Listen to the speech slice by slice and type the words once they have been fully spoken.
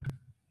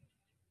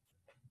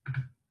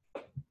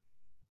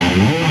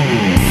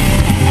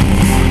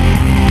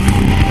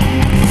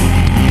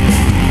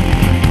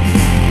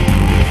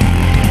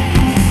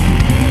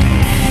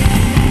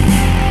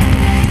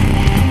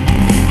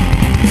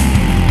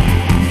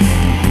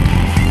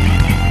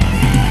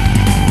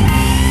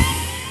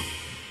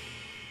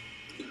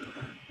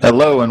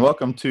Hello and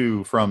welcome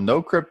to From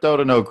No Crypto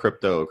to No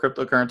Crypto,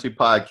 cryptocurrency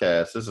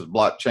podcast. This is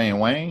Blockchain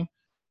Wayne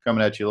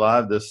coming at you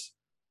live this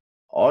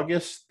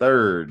August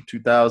 3rd,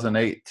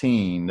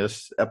 2018.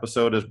 This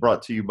episode is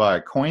brought to you by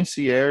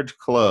Coincierge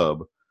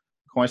Club.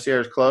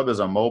 Coincierge Club is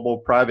a mobile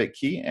private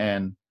key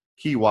and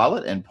key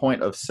wallet and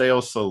point of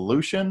sale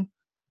solution,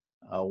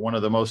 one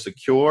of the most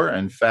secure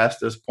and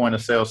fastest point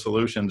of sale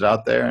solutions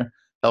out there,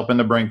 helping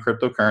to bring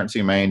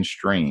cryptocurrency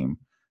mainstream.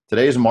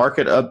 Today's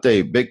market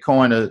update,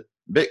 Bitcoin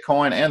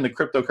and the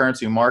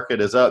cryptocurrency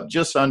market is up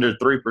just under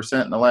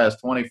 3% in the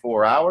last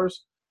 24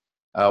 hours.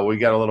 We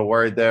got a little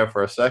worried there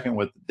for a second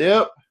with the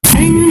dip.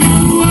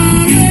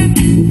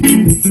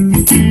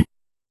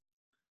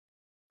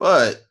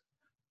 But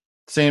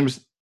things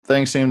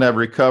seem to have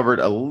recovered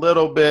a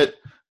little bit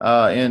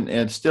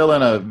and still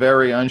in a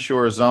very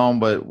unsure zone,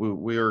 but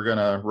we are going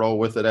to roll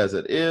with it as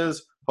it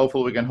is.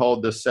 Hopefully we can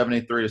hold this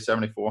 $7,300 to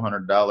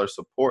 $7,400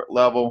 support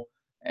level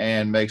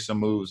and make some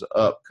moves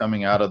up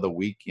coming out of the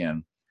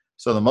weekend.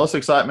 So the most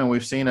excitement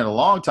we've seen in a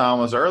long time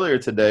was earlier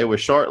today, was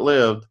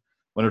short-lived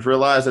when it was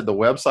realized that the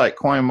website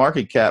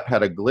CoinMarketCap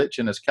had a glitch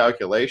in its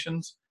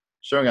calculations,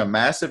 showing a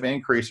massive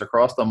increase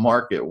across the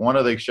market. One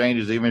of the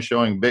exchanges even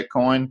showing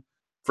Bitcoin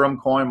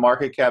from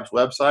CoinMarketCap's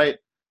website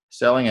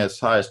selling as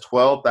high as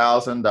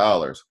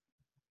 $12,000.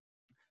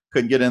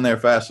 Couldn't get in there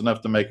fast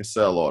enough to make a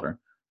sell order.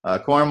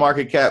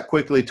 CoinMarketCap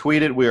quickly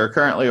tweeted, "We are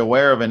currently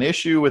aware of an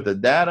issue with the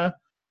data.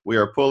 We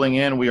are pulling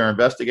in, we are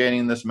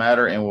investigating this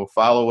matter, and we'll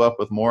follow up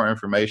with more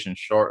information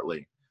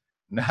shortly."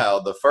 Now,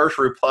 the first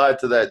reply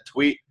to that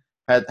tweet,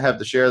 had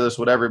to share this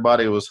with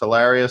everybody. It was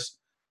hilarious.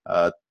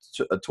 A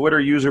Twitter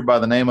user by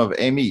the name of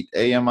Amit,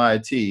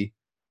 A-M-I-T,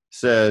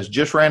 says,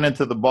 "Just ran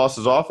into the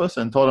boss's office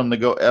and told him to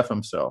go F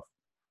himself.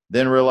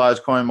 Then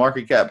realized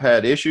CoinMarketCap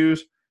had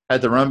issues,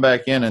 had to run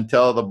back in and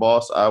tell the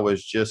boss I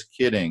was just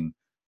kidding.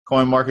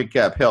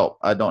 CoinMarketCap, help,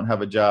 I don't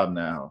have a job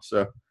now."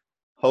 So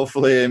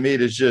hopefully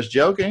Amit is just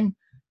joking.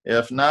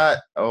 If not,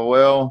 oh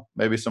well,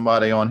 maybe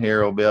somebody on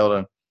here will be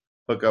able to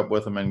hook up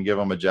with them and give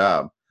them a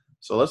job.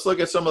 So let's look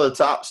at some of the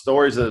top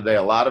stories of the day.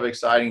 A lot of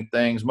exciting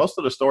things. Most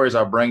of the stories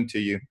I bring to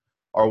you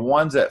are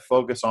ones that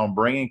focus on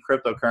bringing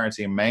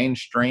cryptocurrency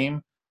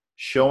mainstream,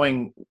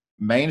 showing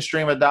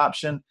mainstream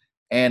adoption,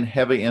 and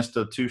heavy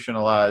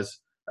institutionalized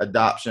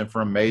adoption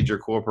from major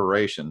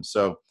corporations.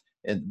 So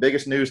in the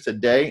biggest news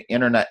today,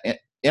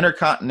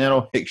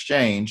 Intercontinental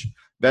Exchange,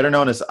 better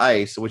known as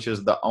ICE, which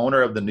is the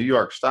owner of the New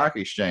York Stock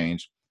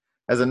Exchange,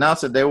 has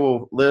announced that they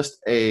will list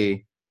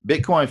a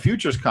Bitcoin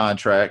futures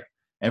contract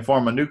and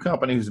form a new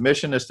company whose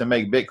mission is to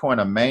make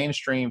Bitcoin a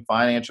mainstream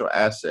financial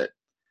asset.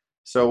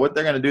 So what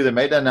they're going to do, they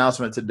made the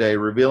announcement today,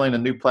 revealing a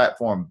new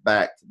platform,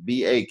 Bakkt,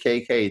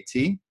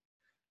 B-A-K-K-T.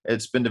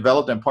 It's been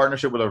developed in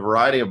partnership with a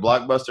variety of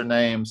blockbuster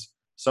names.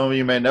 Some of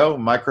you may know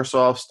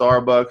Microsoft,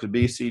 Starbucks,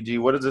 BCG.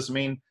 What does this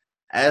mean?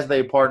 As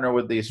they partner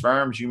with these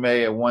firms, you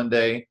may one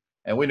day,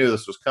 and we knew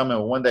this was coming,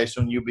 one day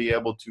soon you'll be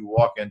able to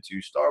walk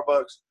into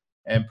Starbucks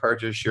and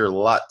purchase your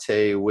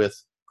latte with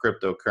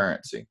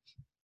cryptocurrency.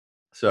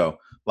 So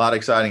a lot of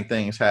exciting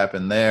things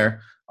happen there.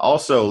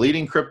 Also,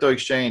 leading crypto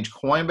exchange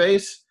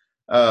Coinbase,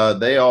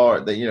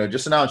 they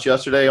just announced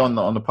yesterday on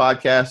the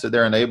podcast that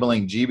they're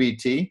enabling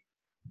GBT,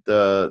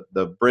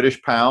 the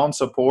British pound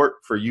support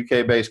for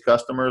UK-based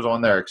customers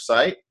on their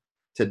site.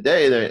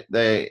 Today,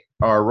 they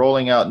are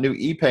rolling out new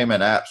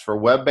e-payment apps for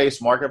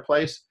web-based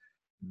marketplace.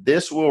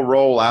 This will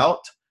roll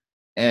out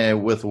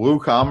and with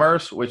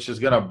WooCommerce, which is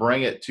going to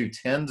bring it to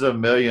tens of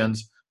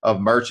millions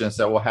of merchants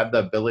that will have the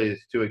ability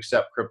to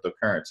accept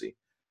cryptocurrency.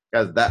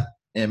 Because that,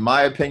 in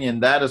my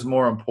opinion, that is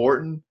more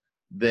important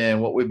than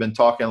what we've been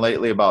talking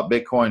lately about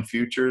Bitcoin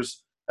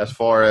futures, as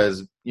far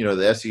as,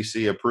 the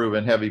SEC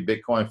approving heavy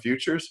Bitcoin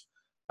futures.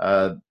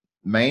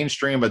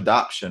 Mainstream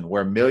adoption,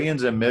 where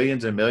millions and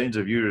millions and millions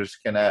of users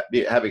can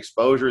have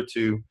exposure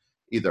to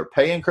either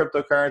pay in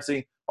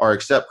cryptocurrency or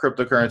accept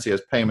cryptocurrency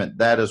as payment.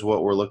 That is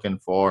what we're looking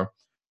for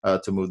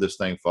to move this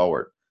thing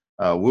forward.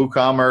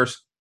 WooCommerce,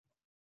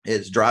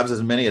 it drives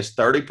as many as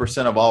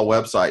 30% of all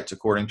websites,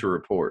 according to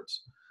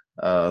reports.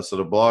 So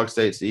the blog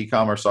states the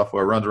e-commerce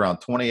software runs around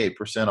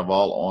 28% of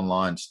all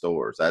online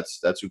stores.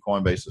 That's who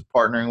Coinbase is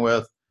partnering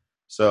with.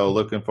 So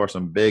looking for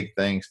some big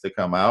things to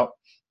come out.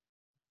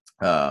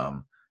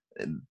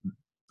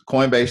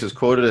 Coinbase is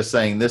quoted as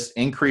saying this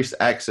increased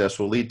access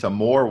will lead to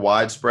more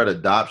widespread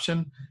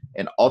adoption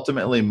and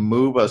ultimately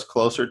move us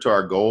closer to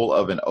our goal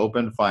of an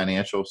open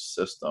financial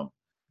system.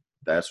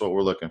 That's what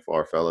we're looking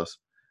for, fellas.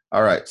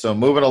 All right, so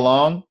moving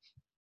along,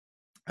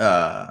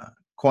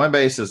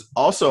 Coinbase has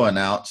also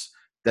announced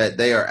that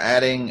they are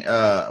adding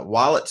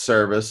wallet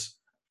service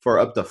for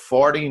up to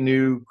 40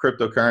 new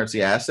cryptocurrency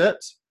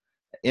assets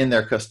in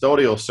their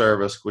custodial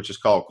service, which is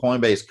called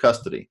Coinbase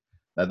Custody.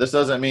 Now, this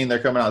doesn't mean they're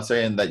coming out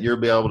saying that you'll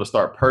be able to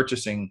start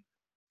purchasing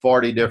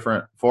 40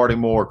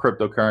 more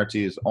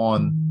cryptocurrencies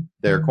on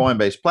their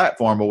Coinbase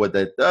platform. But what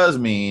that does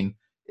mean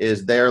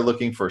is they're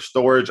looking for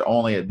storage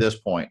only at this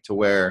point, to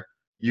where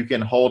you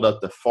can hold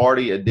up to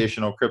 40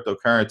 additional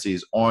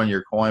cryptocurrencies on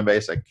your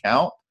Coinbase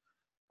account.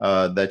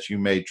 that you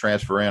may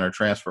transfer in or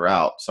transfer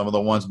out. Some of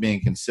the ones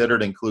being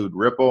considered include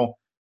Ripple,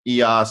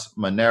 EOS,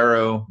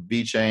 Monero,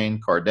 VeChain,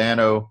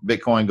 Cardano,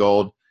 Bitcoin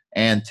Gold,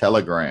 and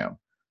Telegram.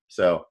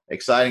 So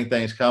exciting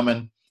things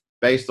coming.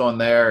 Based on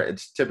there,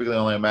 it's typically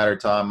only a matter of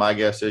time. My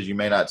guess is you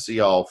may not see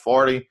all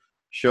 40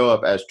 show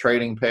up as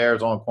trading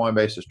pairs on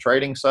Coinbase's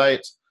trading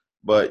sites,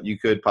 but you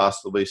could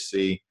possibly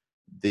see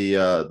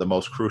the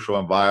most crucial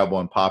and viable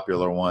and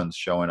popular ones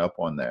showing up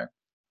on there.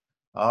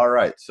 All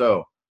right,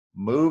 so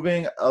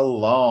moving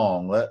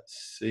along,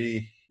 let's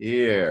see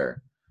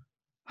here.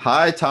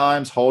 High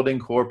Times Holding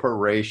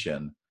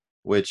Corporation,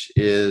 which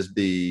is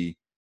the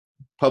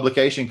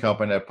publication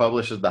company that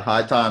publishes the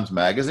High Times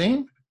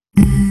magazine.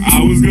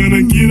 I was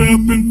gonna get up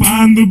and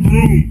find the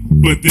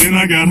broom, but then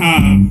I got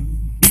high.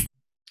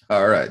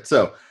 All right,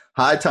 so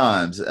High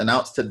Times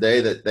announced today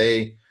that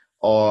they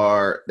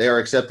are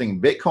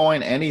accepting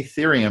Bitcoin and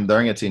Ethereum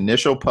during its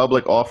initial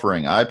public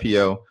offering,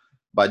 IPO.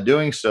 By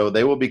doing so,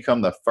 they will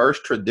become the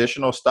first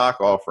traditional stock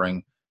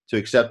offering to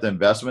accept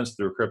investments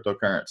through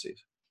cryptocurrencies.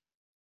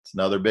 It's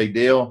another big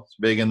deal. It's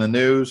big in the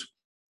news.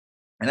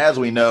 And as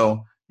we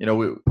know,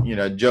 we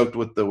joked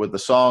with the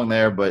song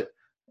there, but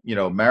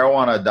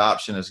marijuana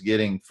adoption is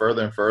getting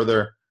further and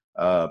further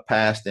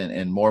passed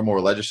in more and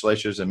more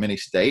legislatures in many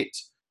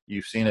states.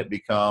 You've seen it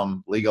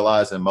become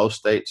legalized in most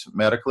states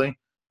medically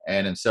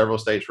and in several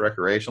states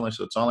recreationally.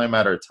 So it's only a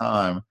matter of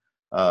time.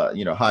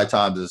 High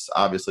Times is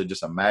obviously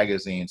just a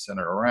magazine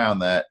centered around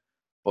that,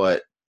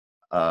 but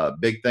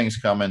big things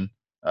coming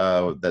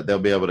that they'll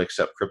be able to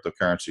accept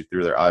cryptocurrency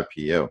through their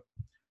IPO.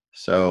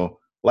 So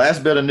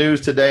last bit of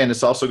news today, and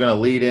it's also going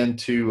to lead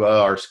into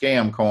our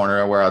scam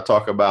corner where I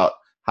talk about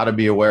how to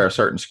be aware of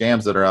certain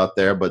scams that are out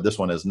there, but this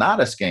one is not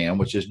a scam,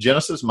 which is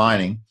Genesis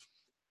Mining,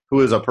 who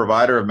is a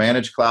provider of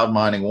managed cloud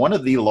mining, one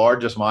of the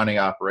largest mining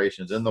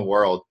operations in the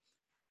world,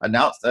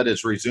 announced that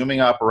it's resuming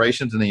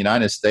operations in the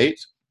United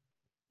States.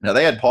 Now,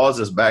 they had paused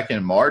this back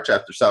in March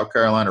after South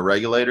Carolina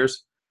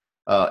regulators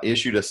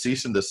issued a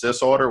cease and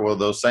desist order. Well,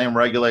 those same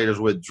regulators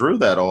withdrew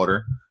that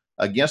order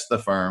against the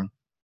firm.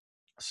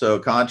 So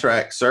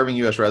contracts serving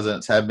U.S.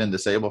 residents have been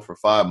disabled for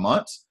 5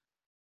 months.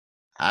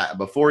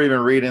 Before even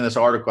reading this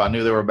article, I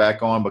knew they were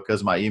back on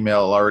because my email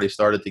already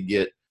started to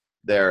get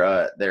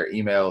their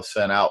email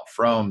sent out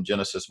from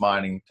Genesis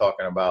Mining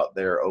talking about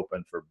they're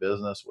open for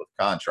business with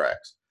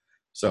contracts.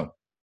 So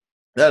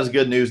that is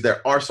good news.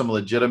 There are some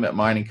legitimate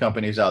mining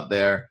companies out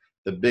there.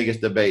 The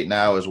biggest debate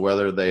now is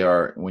whether they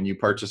are, when you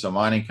purchase a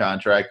mining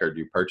contract, are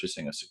you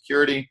purchasing a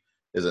security?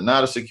 Is it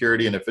not a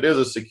security? And if it is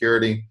a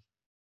security,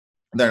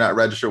 they're not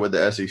registered with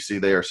the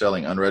SEC. They are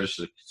selling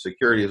unregistered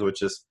securities,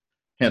 which is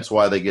hence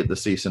why they get the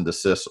cease and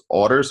desist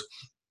orders.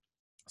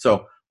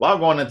 So while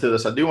going into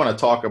this, I do want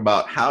to talk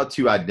about how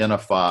to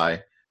identify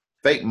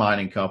fake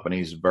mining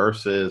companies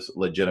versus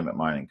legitimate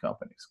mining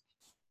companies.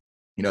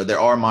 There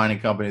are mining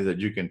companies that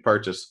you can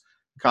purchase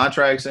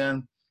contracts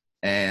in,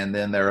 and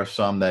then there are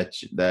some that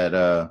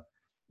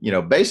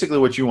basically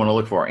what you want to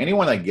look for,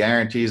 anyone that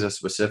guarantees a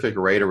specific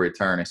rate of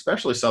return,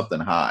 especially something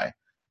high,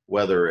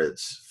 whether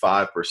it's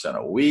 5%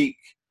 a week,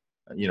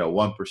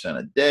 1%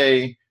 a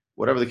day,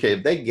 whatever the case,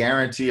 if they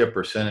guarantee a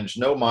percentage,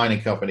 no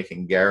mining company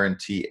can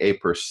guarantee a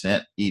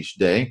percent each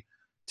day.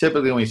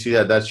 Typically, when you see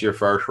that, that's your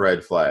first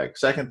red flag.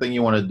 Second thing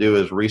you want to do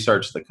is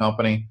research the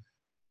company.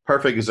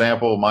 Perfect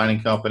example,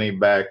 mining company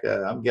back,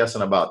 I'm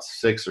guessing about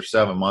 6 or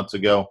 7 months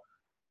ago.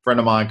 A friend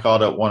of mine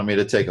called up, wanted me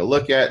to take a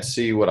look at,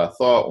 see what I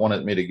thought,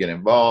 wanted me to get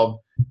involved.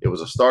 It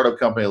was a startup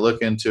company,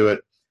 look into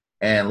it.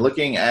 And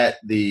looking at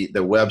the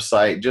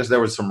website, just there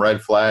was some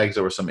red flags.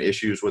 There were some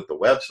issues with the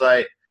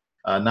website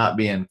not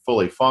being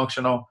fully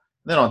functional.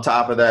 And then on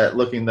top of that,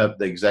 looking up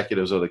the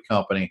executives of the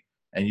company,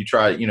 and you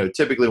try,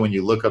 typically when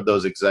you look up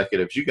those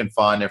executives, you can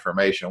find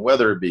information,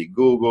 whether it be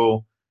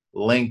Google,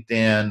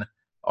 LinkedIn,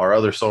 or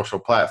other social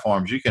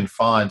platforms. You can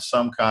find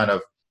some kind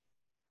of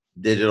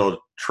digital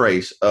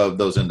trace of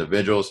those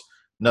individuals.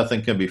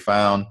 Nothing can be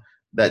found.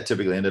 That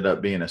typically ended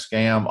up being a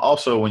scam.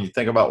 Also, when you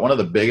think about one of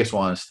the biggest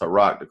ones to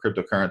rock the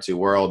cryptocurrency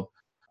world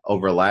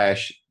over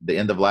the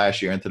end of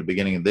last year into the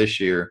beginning of this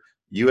year,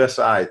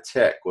 USI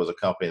Tech was a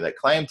company that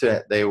claimed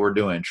they were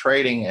doing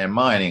trading and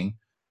mining,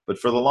 but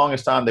for the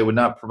longest time, they would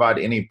not provide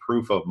any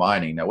proof of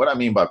mining. Now, what I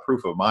mean by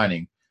proof of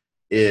mining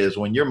is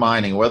when you're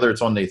mining, whether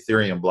it's on the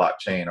Ethereum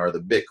blockchain or the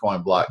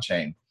Bitcoin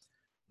blockchain,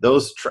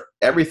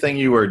 everything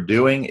you are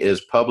doing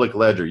is public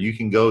ledger. You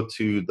can go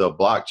to the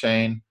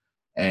blockchain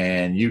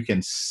and you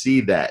can see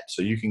that.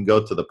 So you can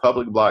go to the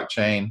public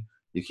blockchain.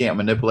 You can't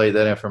manipulate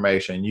that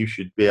information. You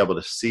should be able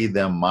to see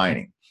them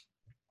mining.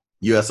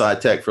 USI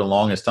Tech for the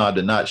longest time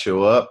did not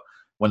show up.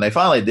 When they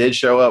finally did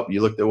show up,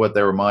 you looked at what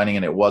they were mining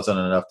and it wasn't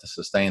enough to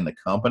sustain the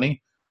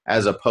company,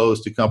 as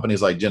opposed to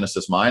companies like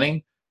Genesis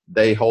Mining.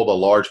 They hold a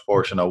large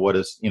portion of what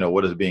is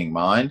being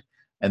mined.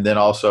 And then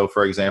also,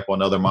 for example,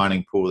 another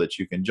mining pool that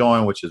you can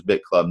join, which is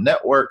BitClub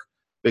Network.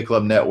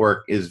 BitClub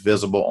Network is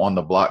visible on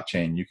the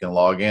blockchain. You can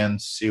log in,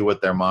 see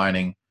what they're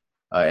mining.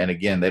 And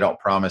again, they don't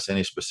promise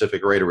any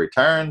specific rate of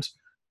returns.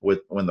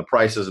 When the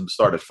prices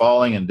started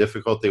falling and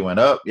difficulty went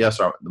up, yes,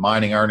 the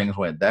mining earnings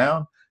went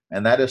down.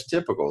 And that is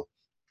typical.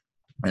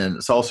 And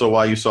it's also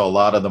why you saw a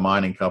lot of the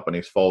mining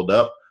companies fold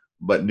up,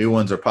 but new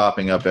ones are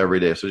popping up every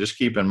day. So just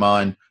keep in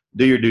mind,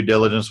 do your due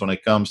diligence when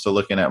it comes to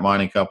looking at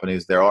mining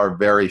companies. There are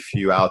very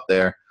few out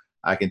there.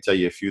 I can tell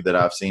you a few that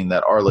I've seen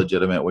that are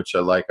legitimate, which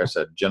are, like I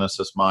said,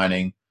 Genesis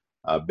Mining,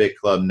 Big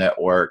Club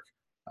Network,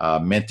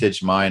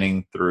 Mintage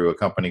Mining through a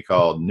company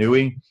called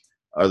Nui.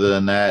 Other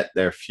than that,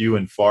 they're few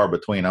and far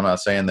between. I'm not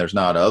saying there's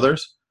not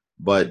others,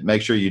 but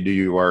make sure you do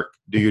your work,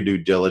 do your due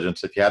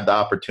diligence. If you have the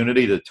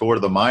opportunity to tour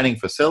the mining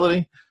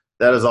facility,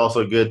 that is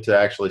also good to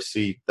actually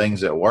see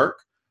things at work,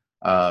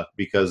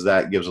 because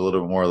that gives a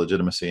little bit more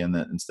legitimacy. And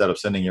then instead of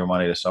sending your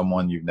money to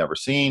someone you've never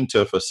seen,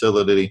 to a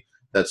facility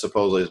that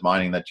supposedly is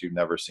mining that you've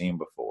never seen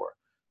before.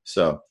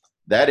 So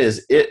that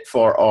is it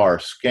for our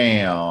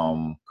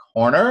scam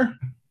corner.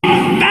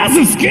 That's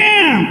a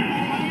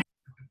scam!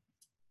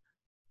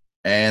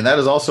 And that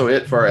is also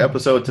it for our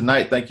episode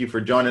tonight. Thank you for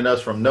joining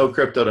us from No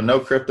Crypto to No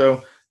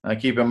Crypto.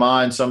 Keep in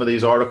mind, some of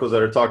these articles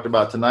that are talked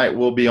about tonight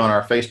will be on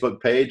our Facebook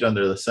page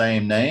under the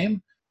same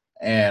name.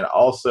 And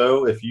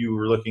also, if you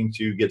were looking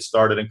to get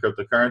started in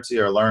cryptocurrency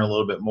or learn a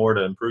little bit more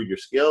to improve your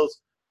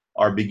skills,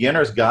 our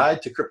beginner's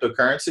guide to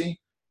cryptocurrency,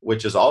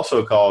 which is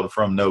also called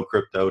From No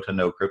Crypto to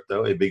No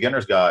Crypto, a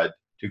beginner's guide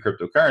to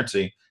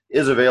cryptocurrency,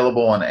 is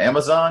available on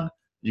Amazon.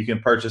 You can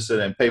purchase it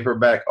in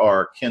paperback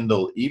or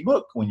Kindle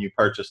ebook. When you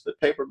purchase the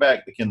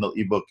paperback, the Kindle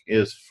ebook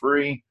is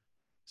free.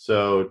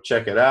 So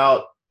check it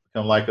out.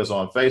 Come like us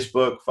on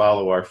Facebook,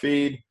 follow our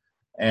feed,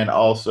 and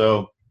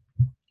also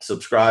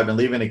subscribe and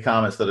leave any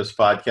comments to this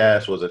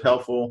podcast. Was it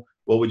helpful?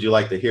 What would you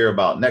like to hear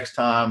about next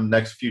time,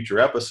 next future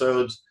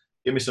episodes?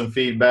 Give me some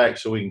feedback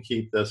so we can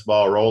keep this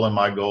ball rolling.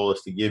 My goal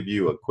is to give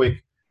you a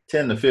quick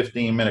 10 to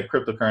 15 minute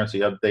cryptocurrency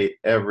update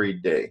every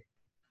day.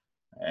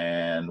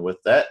 And with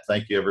that,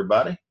 thank you,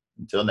 everybody.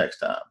 Until next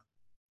time.